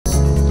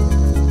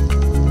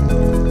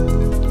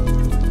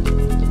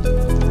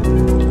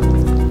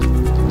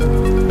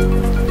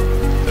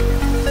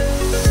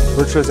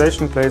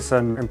Virtualization plays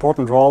an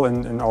important role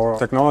in our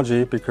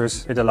technology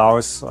because it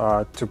allows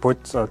to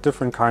put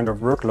different kind of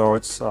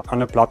workloads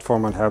on a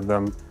platform and have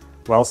them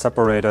well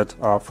separated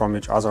from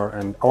each other.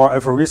 And our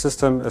L4Re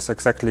system is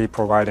exactly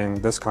providing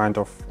this kind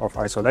of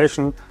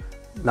isolation.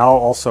 Now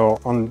also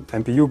on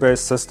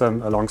MPU-based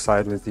system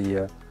alongside with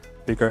the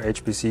bigger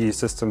HPC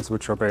systems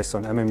which are based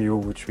on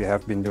MMU, which we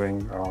have been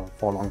doing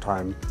for a long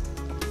time.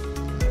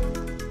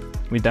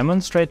 We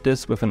demonstrate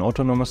this with an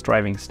autonomous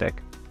driving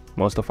stack.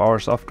 Most of our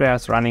software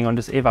is running on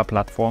this EVA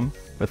platform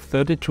with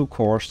 32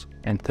 cores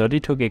and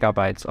 32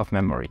 GB of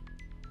memory.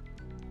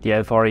 The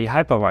L4Re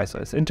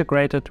Hypervisor is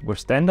integrated with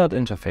standard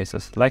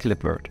interfaces like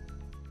libvirt.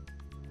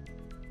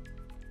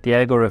 The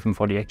algorithm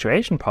for the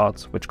actuation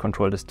parts, which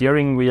control the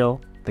steering wheel,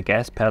 the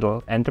gas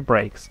pedal and the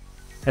brakes,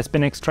 has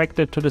been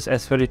extracted to this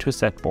S32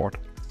 set board.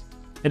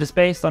 It is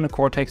based on a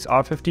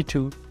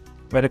Cortex-R52,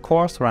 where the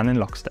cores run in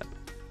lockstep.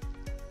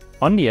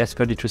 On the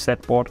S32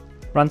 set board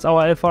runs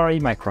our L4Re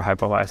Micro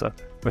Hypervisor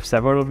with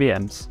several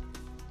VMs.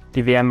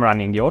 The VM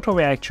running the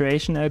autoware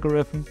actuation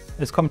algorithm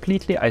is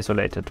completely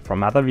isolated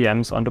from other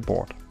VMs on the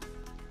board.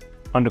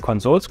 On the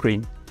console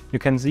screen, you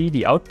can see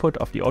the output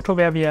of the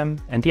autoware VM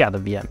and the other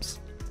VMs.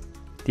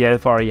 The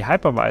L4Re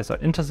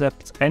Hypervisor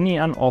intercepts any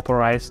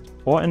unauthorized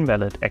or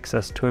invalid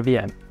access to a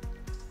VM.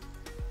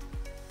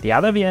 The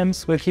other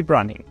VMs will keep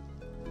running.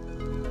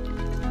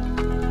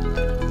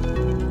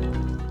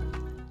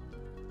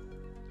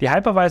 The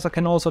hypervisor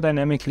can also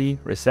dynamically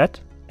reset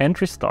and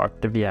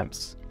restart the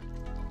VMs.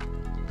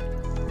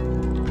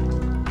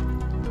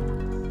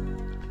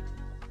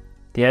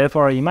 The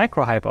L4Re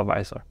Micro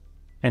Hypervisor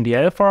and the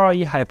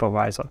L4Re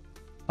Hypervisor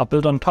are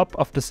built on top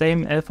of the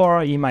same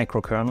L4Re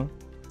microkernel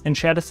and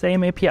share the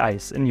same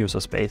APIs in user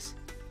space.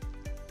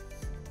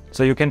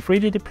 So you can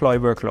freely deploy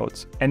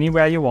workloads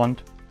anywhere you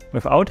want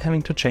without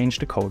having to change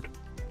the code.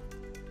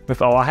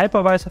 With our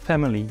hypervisor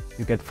family,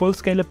 you get full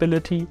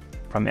scalability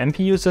from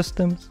MPU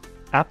systems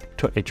up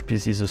to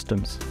HPC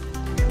systems.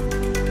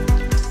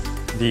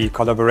 The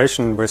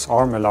collaboration with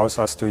Arm allows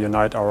us to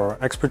unite our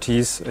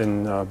expertise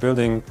in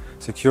building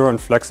secure and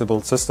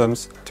flexible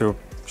systems to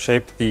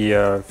shape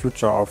the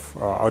future of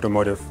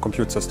automotive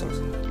compute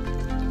systems.